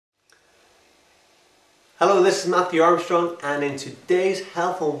Hello, this is Matthew Armstrong, and in today's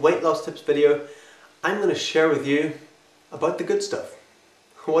health and weight loss tips video, I'm going to share with you about the good stuff.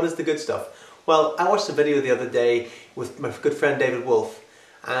 What is the good stuff? Well, I watched a video the other day with my good friend David Wolf,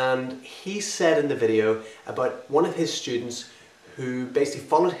 and he said in the video about one of his students who basically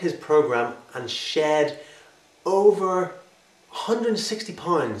followed his program and shed over 160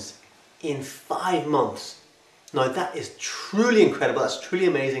 pounds in 5 months. Now that is truly incredible, that's truly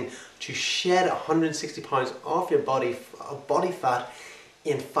amazing, to shed 160 pounds off your body fat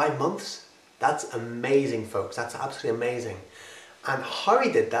in 5 months. That's amazing, folks, that's absolutely amazing. And how he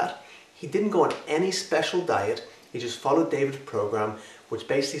did that, he didn't go on any special diet, he just followed David's program, which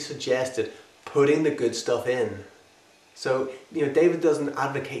basically suggested putting the good stuff in. So, David doesn't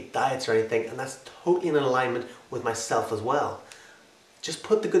advocate diets or anything, and that's totally in alignment with myself as well. Just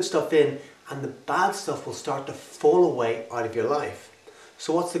put the good stuff in, and the bad stuff will start to fall away out of your life.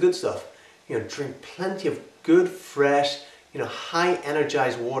 So what's the good stuff? Drink plenty of good, fresh, high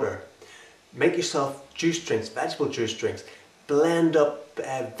energized water. Make yourself juice drinks, vegetable juice drinks. Blend up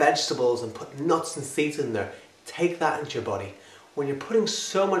vegetables and put nuts and seeds in there. Take that into your body. When you're putting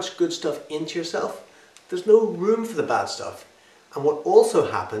so much good stuff into yourself, there's no room for the bad stuff. And what also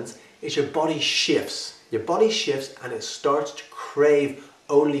happens is your body shifts. Your body shifts and it starts to crave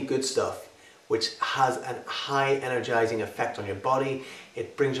only good stuff, which has a high energizing effect on your body.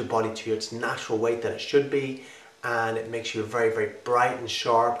 It brings your body to its natural weight that it should be, and it makes you very, very bright and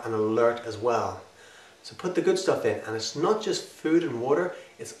sharp and alert as well. So put the good stuff in, and it's not just food and water,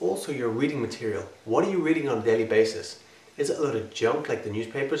 it's also your reading material. What are you reading on a daily basis? Is it a load of junk like the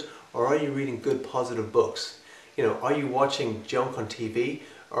newspapers, or are you reading good positive books? Are you watching junk on TV,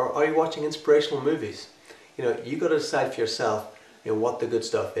 or are you watching inspirational movies? You got to decide for yourself what the good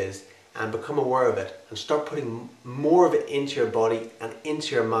stuff is, and become aware of it, and start putting more of it into your body and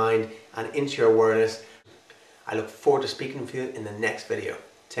into your mind and into your awareness. I look forward to speaking with you in the next video.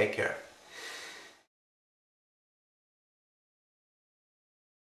 Take care.